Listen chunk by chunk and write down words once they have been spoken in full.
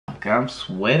God, I'm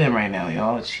sweating right now,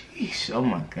 y'all. Jeez, oh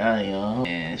my God, y'all.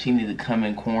 Man, she need to come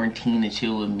in quarantine and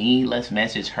chill with me. Let's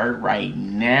message her right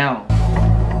now.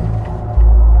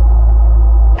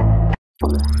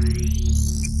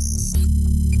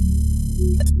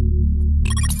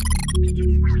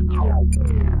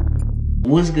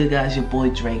 What's good, guys? Your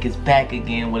boy Drake is back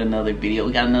again with another video.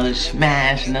 We got another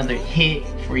smash, another hit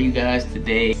for you guys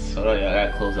today. So I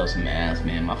gotta close out some apps,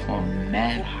 man. My phone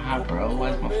mad hot, bro. Why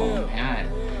is my phone hot?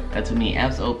 Got too many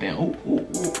apps open.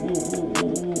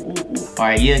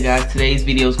 Alright, yeah, guys, today's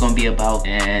video is gonna be about,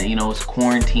 and you know, it's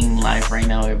quarantine life right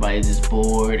now. Everybody's just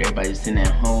bored, everybody's sitting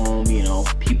at home, you know,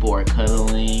 people are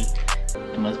cuddling.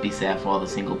 It must be sad for all the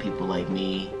single people like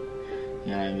me.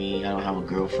 You know what I mean? I don't have a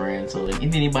girlfriend, so if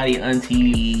anybody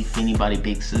auntie, if anybody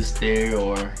big sister,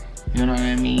 or you know what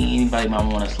I mean, anybody might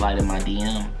want to slide in my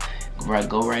DM,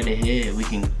 go right ahead. We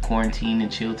can quarantine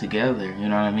and chill together, you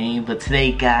know what I mean? But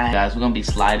today, guys, we're gonna be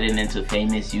sliding into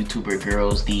famous YouTuber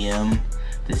girls' DM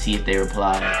to see if they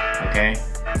reply, okay?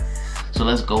 So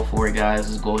let's go for it, guys.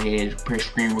 Let's go ahead, press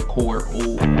screen record.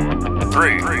 Oh.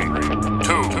 3, 2,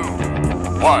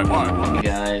 1. You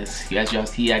guys, y'all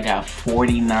see I got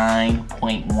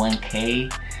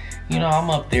 49.1K. You know, I'm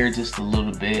up there just a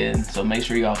little bit, so make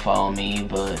sure y'all follow me.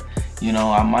 But you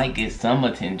know, I might get some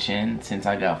attention since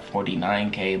I got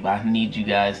 49K, but I need you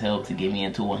guys' help to get me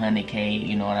into 100K,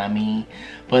 you know what I mean?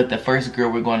 But the first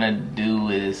girl we're gonna do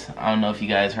is, I don't know if you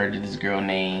guys heard of this girl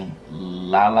named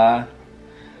Lala.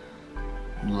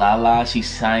 She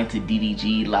signed to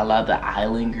DDG. Lala the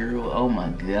Island Girl. Oh my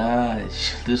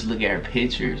gosh, just look at her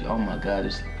pictures. Oh my god,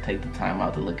 just take the time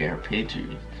out to look at her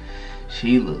pictures.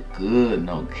 She look good,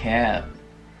 no cap.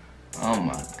 Oh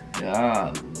my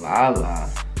god, Lala.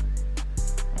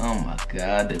 Oh my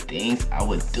god, the things I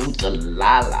would do to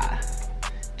Lala.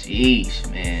 Jeez,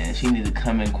 man, she need to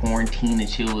come in quarantine and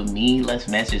chill with me. Let's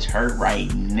message her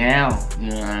right now.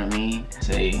 You know what I mean?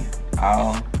 Say,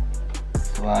 I'll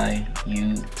fly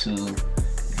you to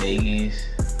Vegas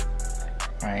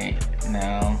right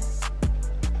now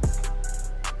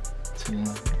to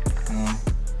come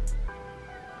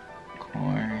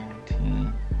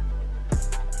quarantine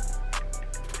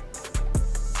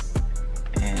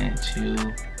and chill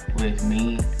with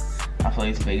me. I'll fly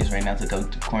you to Vegas right now to come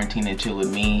to quarantine and chill with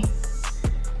me.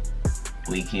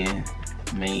 We can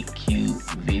make cute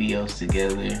videos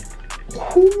together.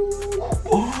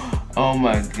 Oh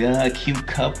my god, cute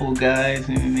couple, guys.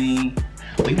 You know what I mean?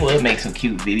 We would make some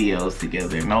cute videos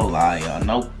together, no lie, y'all,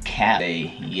 no cap.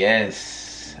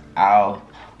 Yes, I'll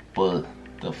book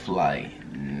the flight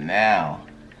now,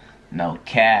 no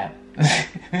cap.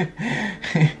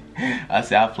 I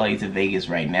said I'll fly you to Vegas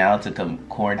right now to come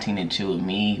quarantine and chill with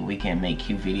me. We can make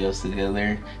cute videos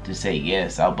together. To say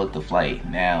yes, I'll book the flight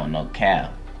now, no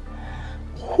cap.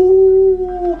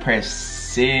 Ooh, press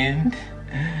send.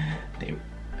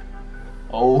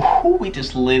 Oh, we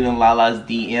just slid in Lala's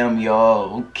DM,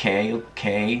 y'all. Okay,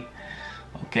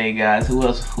 guys. Who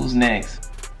else? Who's next?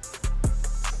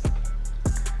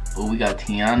 Oh, we got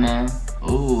Tiana.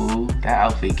 Ooh, that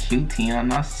outfit cute,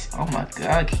 Tiana. Oh my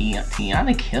god,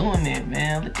 Tiana killing it,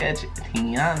 man. Look at you,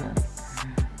 Tiana.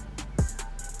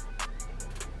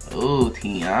 Oh,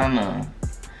 Tiana.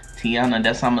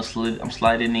 That's how I'm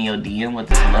sliding in your DM with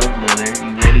this love letter.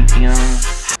 You ready, Tiana?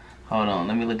 Hold on,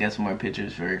 let me look at some more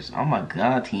pictures first. Oh my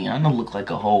god, Tiana look like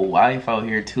a whole wife out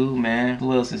here too, man.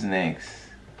 Who else is next?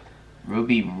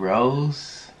 Ruby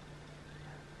Rose.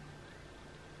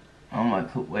 Oh my,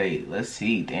 wait, let's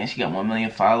see. Damn, she got 1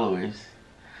 million followers.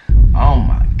 Oh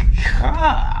my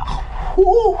god.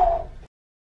 Whew. Oh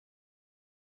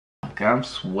my god, I'm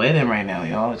sweating right now,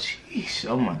 y'all. Jeez,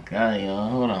 oh my god, y'all.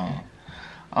 Hold on.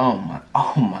 Oh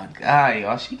my god,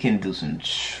 y'all. She can do some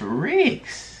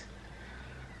tricks.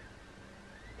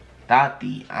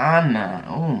 Tatiana,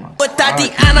 oh my god.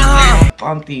 Tatiana, huh?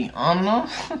 Tatiana?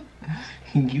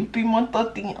 Can you be my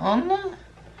Tatiana?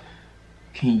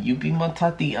 Can you be my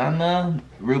Tatiana?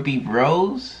 Ruby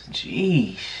Rose?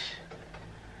 Jeez.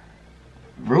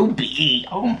 Ruby,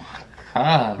 oh my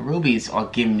god. Ruby's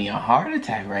giving me a heart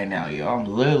attack right now, y'all. I'm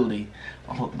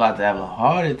about to have a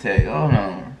heart attack. Hold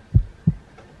on,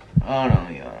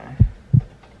 y'all.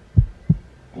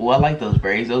 Oh, I like those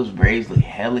braids. Those braids look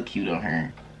hella cute on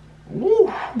her.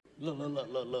 Woo. Look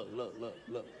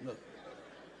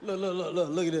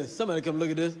at this. Somebody come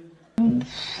look at this.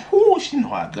 Ooh, she know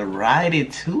how to ride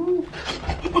it too.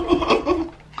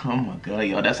 Oh my god,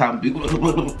 y'all, that's how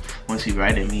beautiful when she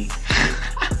riding me.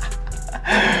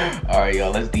 Alright,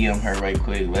 y'all, let's DM her right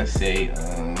quick. Let's say,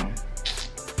 I'm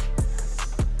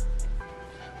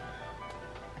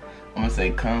gonna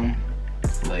say come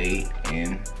play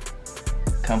in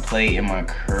Come play in my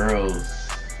curls.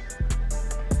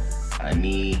 I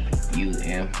need you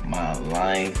in my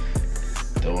life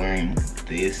during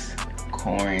this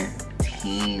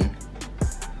quarantine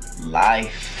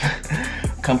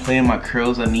life. Come play in my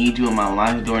curls. I need you in my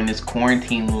life during this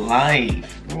quarantine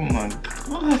life. Oh my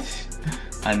gosh.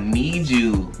 I need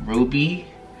you, Ruby.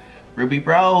 Ruby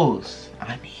Bros.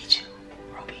 I need you,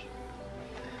 Ruby.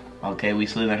 Okay, we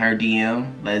slid in her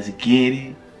DM. Let's get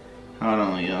it. Hold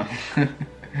on, y'all.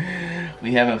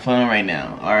 We having fun right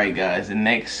now. Alright, guys. The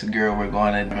next girl we're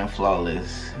going to Diamond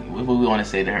Flawless. What we want to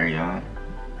say to her, y'all?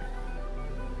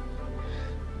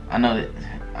 I know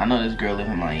this girl live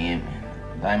in Miami.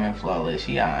 Diamond Flawless.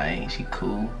 She alright. She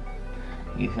cool.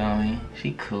 You feel me?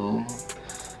 She cool.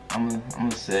 I'm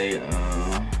gonna say,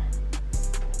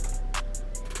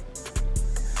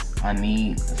 I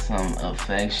need some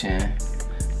affection.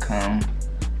 Come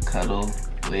cuddle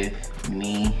with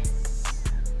me.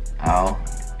 I'll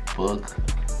book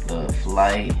the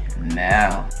flight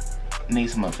now. Need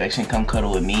some affection. Come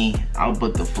cuddle with me. I'll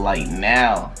book the flight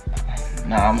now.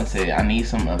 Nah, I'm gonna say I need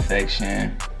some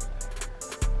affection.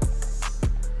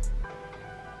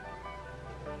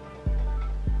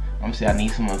 I'm gonna say I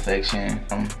need some affection.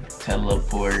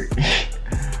 Teleport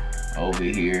over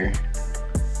here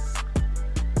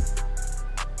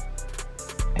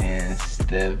and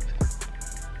step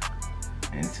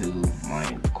into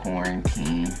my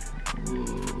quarantine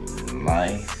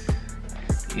life.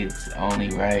 It's only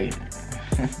right.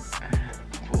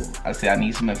 I say I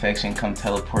need some affection. Come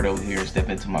teleport over here and step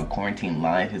into my quarantine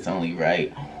life. It's only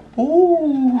right.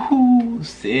 Ooh,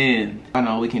 sin. I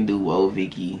know we can do well,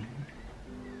 Vicky.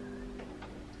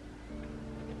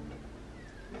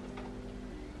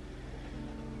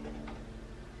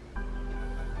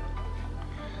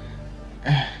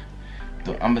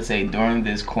 I'm gonna say during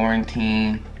this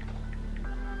quarantine,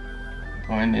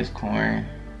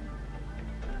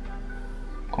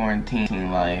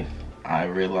 quarantine life, I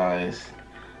realized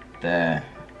that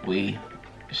we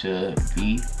should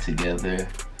be together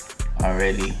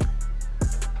already.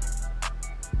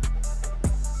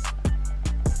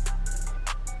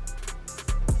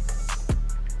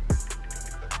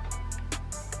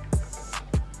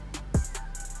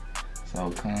 So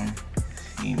come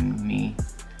see me.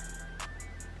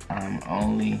 I'm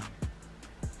only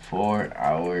 4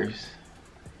 hours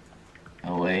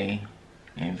away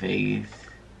in Vegas.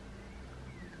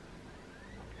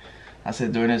 I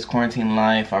said during this quarantine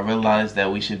life, I realized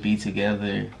that we should be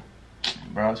together.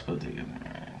 Bro, I was put together,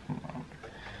 man. Come on.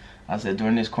 I said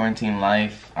during this quarantine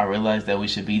life, I realized that we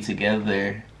should be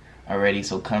together already.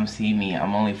 So come see me.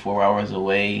 I'm only 4 hours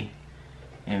away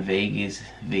in Vegas,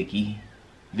 Vicky.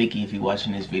 Vicky, if you're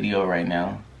watching this video right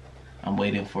now, I'm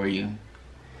waiting for you.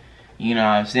 You know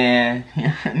what I'm saying? You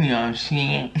know what I'm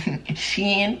saying?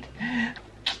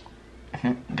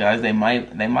 Guys, they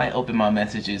might open my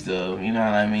messages though, you know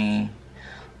what I mean?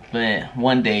 But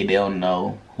one day they'll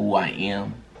know who I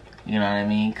am. You know what I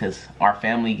mean? Cause our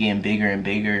family getting bigger and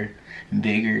bigger and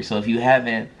bigger. So if you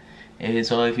haven't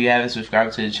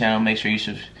subscribed to the channel, make sure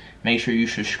you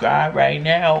subscribe right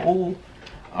now. Ooh.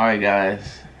 Alright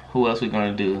guys. Who else we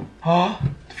gonna do?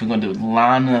 We're gonna do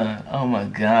Lana. Oh my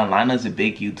god, Lana's a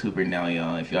big YouTuber now,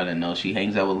 y'all. If y'all didn't know, she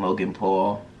hangs out with Logan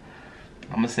Paul.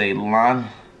 I'm gonna say Lana,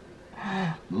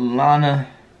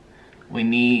 we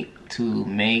need to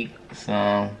make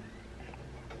some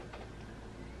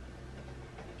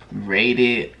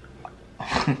rated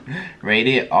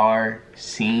R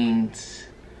scenes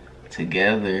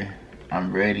together.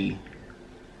 I'm ready.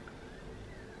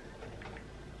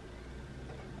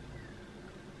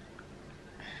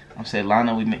 I'm saying,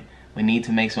 Lana, we need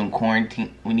to make some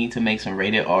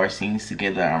rated R scenes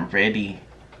together. I'm ready.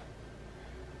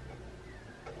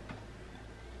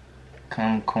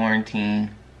 Come quarantine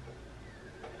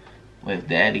with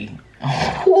daddy.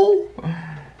 I'm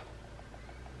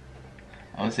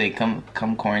gonna say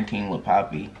come quarantine with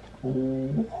Poppy.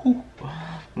 Ooh.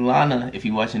 Lana, if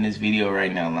you're watching this video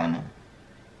right now,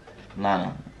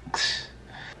 Lana.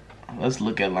 Let's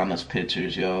look at Lana's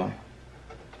pictures, y'all.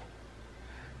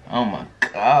 Oh my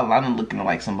god, Lana looking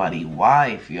like somebody's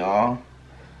wife, y'all.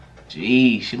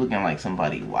 Gee, she looking like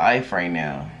somebody's wife right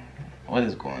now. What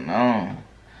is going on?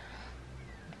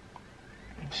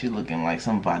 She looking like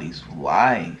somebody's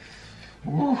wife.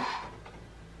 Woo.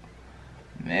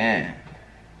 Man.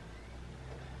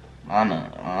 Lana.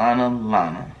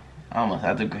 I almost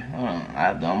had to, hold on, I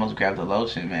had to almost grab the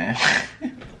lotion, man.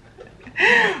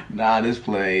 Nah, this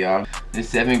play, y'all. This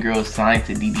 7 girl signed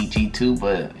to DDG too,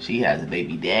 but she has a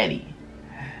baby daddy.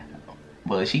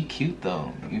 But she cute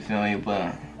though, you feel me?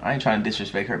 But I ain't trying to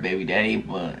disrespect her baby daddy,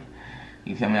 but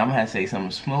You feel me? I'm gonna have to say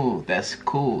something smooth. That's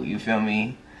cool. You feel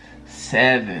me?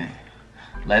 7.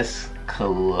 Let's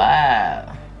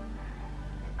collab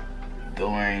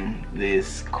during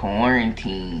this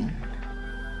quarantine.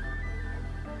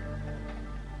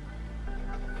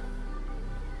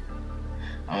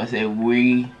 I'm gonna say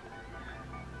we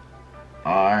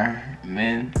are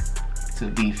meant to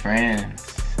be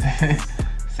friends.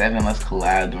 7, let's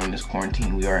collab during this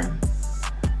quarantine. We are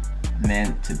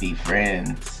meant to be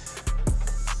friends.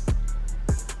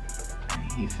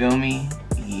 You feel me?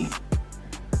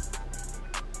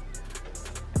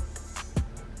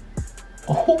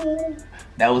 Oh,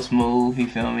 that was smooth. You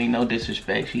feel me? No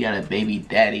disrespect. She got a baby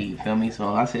daddy. You feel me?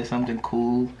 So I said something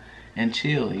cool and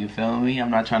chill. You feel me?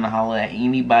 I'm not trying to holler at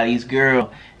anybody's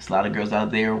girl. There's a lot of girls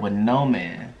out there with no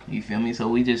man. You feel me? So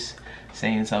we just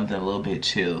saying something a little bit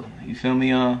chill. You feel me,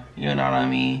 y'all? You know what I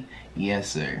mean? Yes,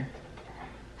 sir.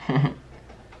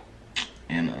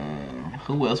 And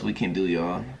who else we can do,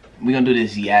 y'all? We gonna do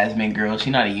this Yasmin girl.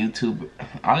 She not a YouTuber.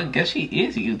 I guess she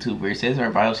is a YouTuber. It says in her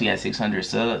bio she has 600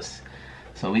 subs.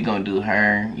 So we gonna do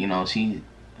her. You know, she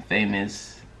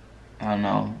famous. I don't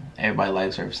know. Everybody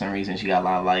likes her for some reason. She got a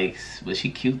lot of likes. But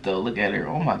she cute though. Look at her.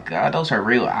 Oh my god. Those her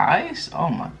real eyes? Oh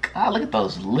my god. Look at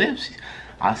those lips.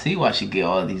 I see why she get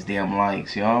all these damn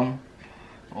likes, y'all.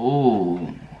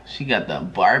 Oh, she got the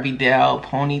Barbie doll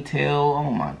ponytail.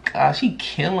 Oh my god. She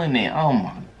killing it. Oh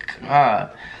my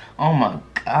god. Oh my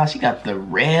god. She got the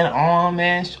red on,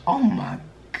 man. Oh my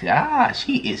god.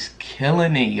 She is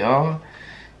killing it, y'all.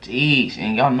 Jeez,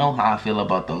 and y'all know how I feel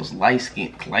about those light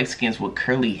skins with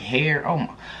curly hair. Oh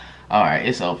my. All right,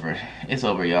 it's over. It's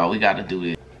over, y'all. We gotta do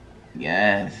it.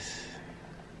 Yes.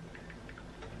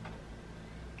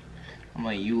 I'm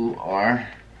like, you are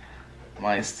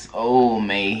my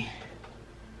soulmate.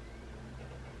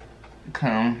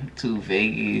 Come to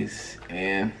Vegas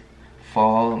and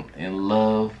fall in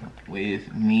love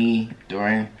with me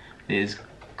during this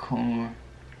quarantine.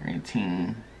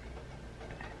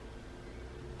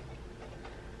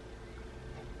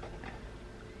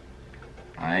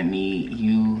 I need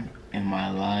you in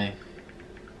my life.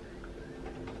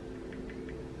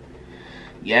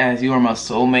 Yes, you are my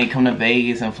soulmate. Come to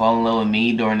Vegas and fall in love with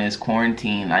me during this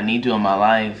quarantine. I need you in my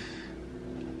life.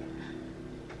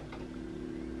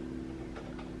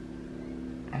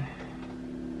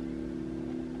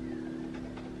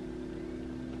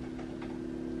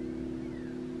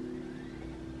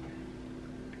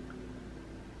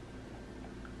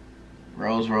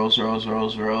 Rose, rose, rose,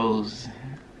 rose, rose.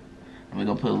 We're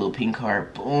gonna put a little pink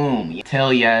heart. Boom.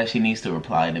 Tell ya she needs to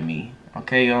reply to me.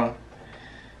 Okay, y'all?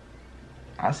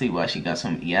 I see why she got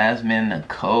some Yasmin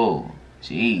Nicole.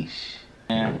 Jeez.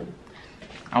 Man,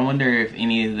 I wonder if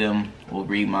any of them will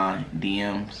read my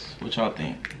DMs. What y'all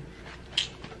think?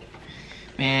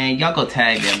 Man, y'all go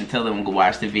tag them and tell them to go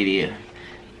watch the video.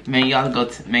 Man, y'all go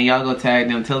tag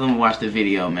them. Tell them to watch the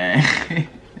video, man.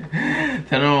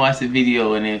 Tell them to watch the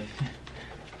video, and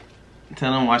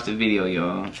tell them to watch the video,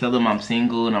 y'all. Tell them I'm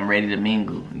single and I'm ready to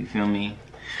mingle. You feel me?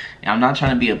 And I'm not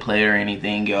trying to be a player or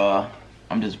anything, y'all.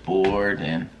 I'm just bored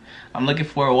and I'm looking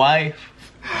for a wife.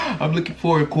 I'm looking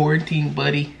for a quarantine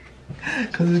buddy.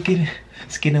 Cause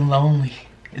it's getting lonely.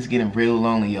 It's getting real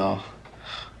lonely, y'all.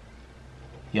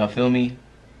 Y'all feel me?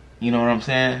 You know what I'm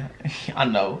saying? I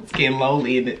know it's getting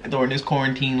lonely during this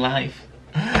quarantine life.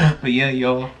 But yeah,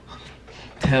 y'all.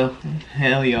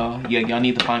 Hell y'all. Yeah, y'all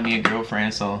need to find me a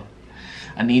girlfriend, so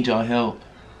I need y'all help.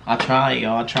 I try,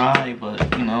 y'all. I try,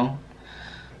 but you know,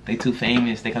 they too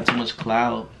famous. They got too much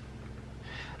clout.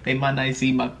 They might not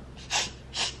see my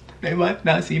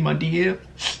DM.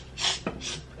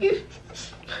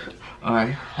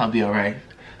 Alright, I'll be alright.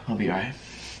 I'll be alright.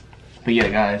 But yeah,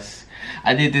 guys,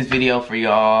 I did this video for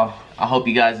y'all. I hope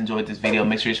you guys enjoyed this video.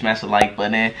 Make sure you smash the like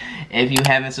button. If you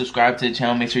haven't subscribed to the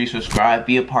channel, make sure you subscribe.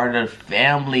 Be a part of the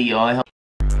family, y'all.